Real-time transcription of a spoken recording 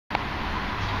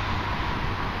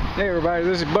Hey everybody,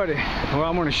 this is Buddy. Well,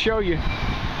 I'm going to show you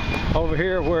over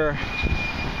here where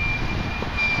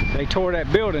they tore that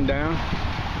building down.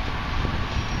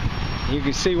 You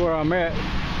can see where I'm at.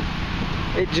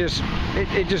 It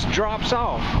just drops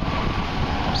off.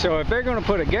 So if they're going to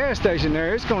put a gas station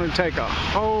there, it's going to take a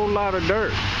whole lot of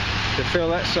dirt to fill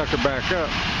that sucker back up.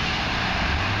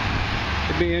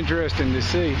 It'd be interesting to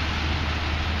see.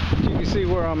 But you can see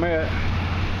where I'm at.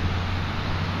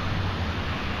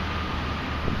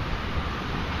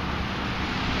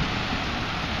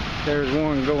 There's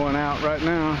one going out right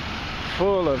now,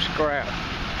 full of scrap.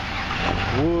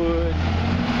 Wood,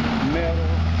 metal,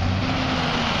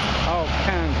 all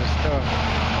kinds of stuff.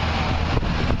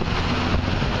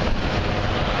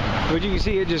 But you can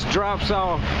see it just drops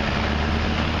off.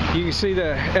 You can see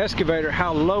the excavator,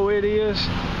 how low it is.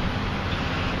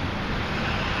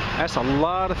 That's a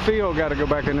lot of field got to go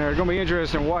back in there. It's going to be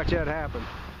interesting to watch that happen.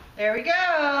 There we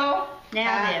go.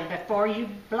 Now then, before you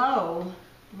blow,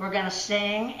 we're going to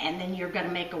sing, and then you're going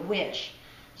to make a wish.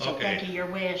 So think of your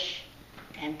wish,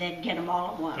 and then get them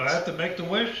all at once. Do I have to make the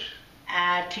wish?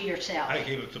 To yourself. I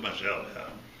keep it to myself, yeah.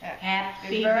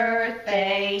 Happy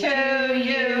birthday to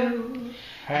you.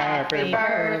 Happy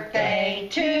birthday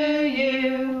to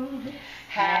you.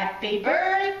 Happy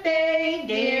birthday,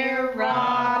 dear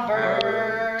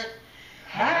Robert.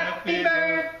 Happy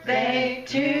birthday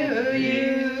to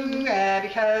you.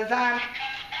 Because I'm...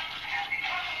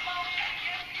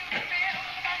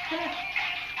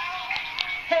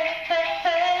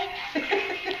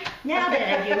 Now then,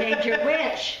 have you made your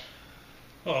wish?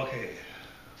 Okay.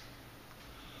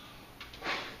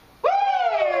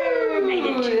 Woo! Made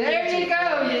it too There easy. you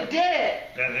go, you did it.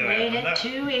 Made it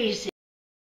too easy.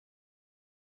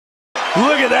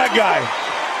 Look at that guy.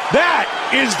 That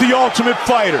is the ultimate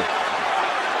fighter.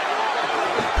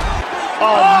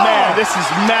 Oh, man, this is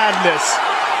madness.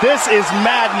 This is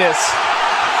madness.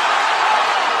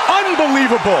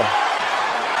 Unbelievable.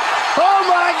 Oh,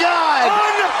 my God.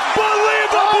 Unbelievable.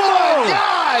 Oh, my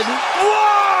God. Whoa.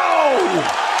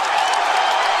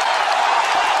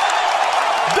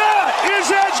 That is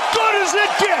as good as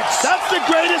it gets. That's the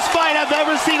greatest fight I've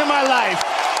ever seen in my life.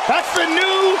 That's the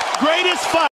new greatest fight.